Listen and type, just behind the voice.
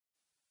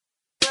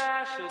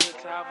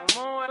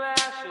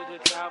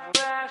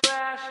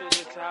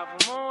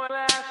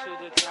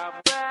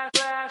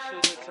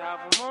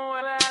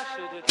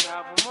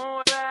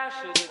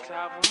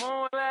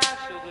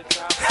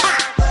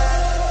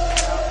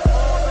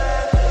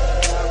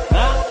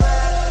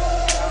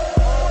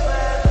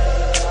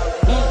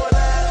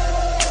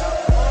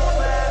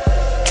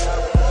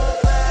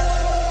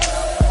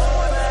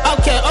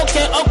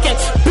Okay,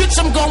 bitch,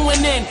 I'm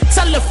going in.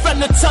 Tell a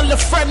friend to tell a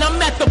friend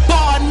I'm at the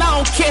bar and I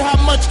don't care how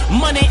much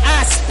money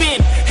I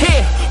spend.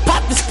 Here,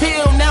 pop this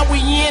pill, now we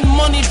in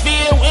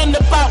Moneyville. In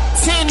about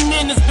 10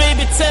 minutes,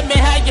 baby, tell me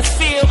how you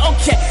feel.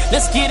 Okay,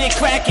 let's get it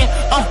cracking,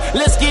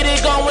 let's get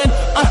it going.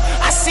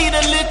 I see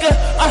the liquor,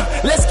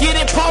 let's get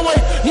it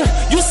pouring.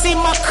 You see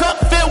my cup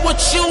filled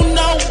with you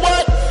know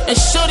what? And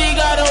shorty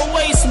got a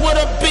waist with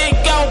a big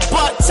old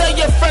butt. Tell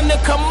your friend to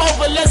come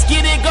over, let's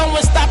get it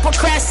going. Stop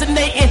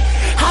procrastinating.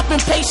 I've been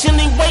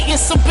patiently waiting,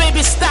 so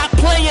baby, stop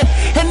playing.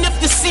 And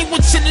if you see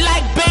what you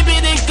like, baby,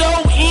 then go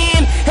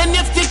in. And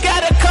if you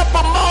got a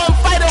couple more,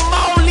 invite them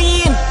all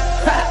in.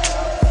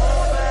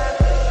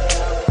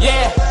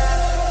 Yeah.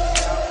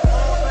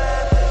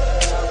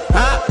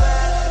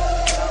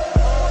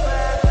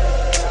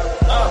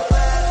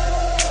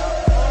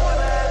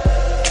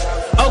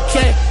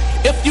 Okay,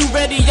 if you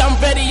ready,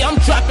 I'm ready. I'm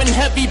dropping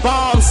heavy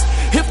bombs.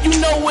 If you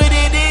know what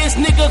it is,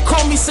 nigga,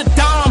 call me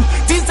Saddam.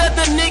 These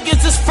other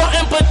niggas is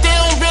frontin', but they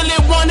don't really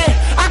want it.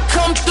 I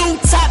come through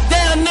top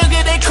down,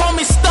 nigga, they call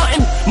me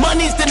stuntin'.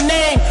 Money's the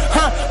name,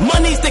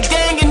 money's the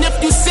gang. And if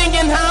you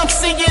singing how I'm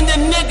singing,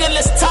 then nigga,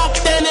 let's talk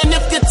then. And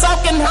if you're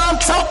talking how I'm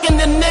talking,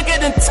 then nigga,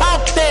 then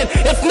talk then.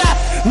 If not,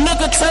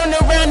 nigga, turn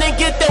around and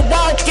get the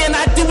walkin'.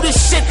 I do this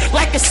shit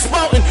like it's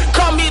sportin'.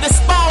 Call me the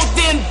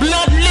Spalding,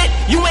 blood lit.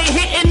 You ain't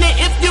hitting it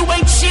if you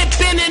ain't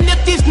chippin'. And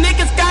if these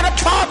niggas got a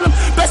problem,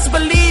 best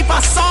believe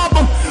I solve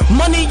them.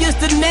 Money is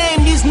the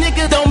name, these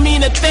niggas don't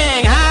mean a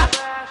thing, huh?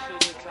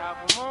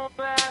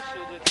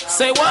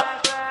 Say what?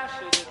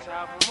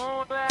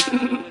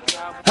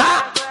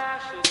 Huh?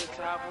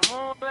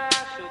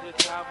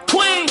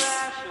 Queens.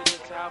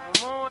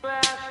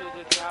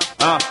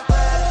 Huh?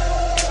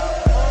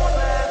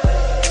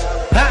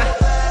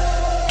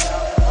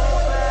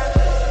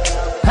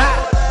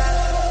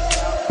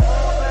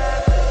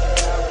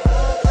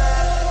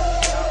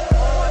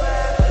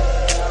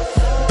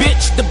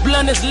 Bitch, the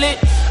blunt is lit.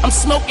 I'm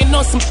smoking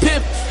on some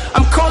pip.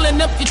 I'm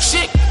calling up your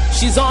chick.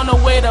 She's on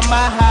her way to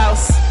my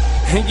house.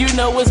 And you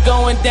know what's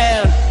going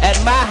down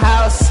at my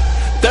house.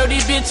 30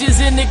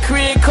 bitches in the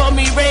crib, call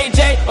me Ray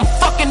J. I'm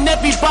fucking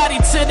everybody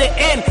to the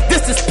end.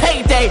 This is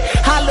payday.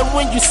 Holler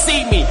when you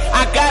see me.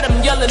 I got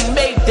them yelling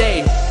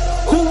Mayday.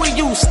 Who are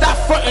you? Stop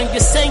frontin', you're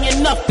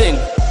saying nothing.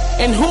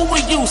 And who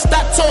are you?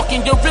 Stop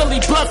talking, you're really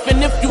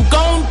bluffing. If you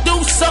gon'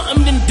 do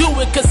something, then do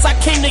it. Cause I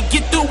came to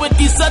get through it.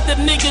 These other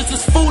niggas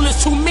is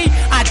foolish. To me,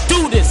 I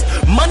do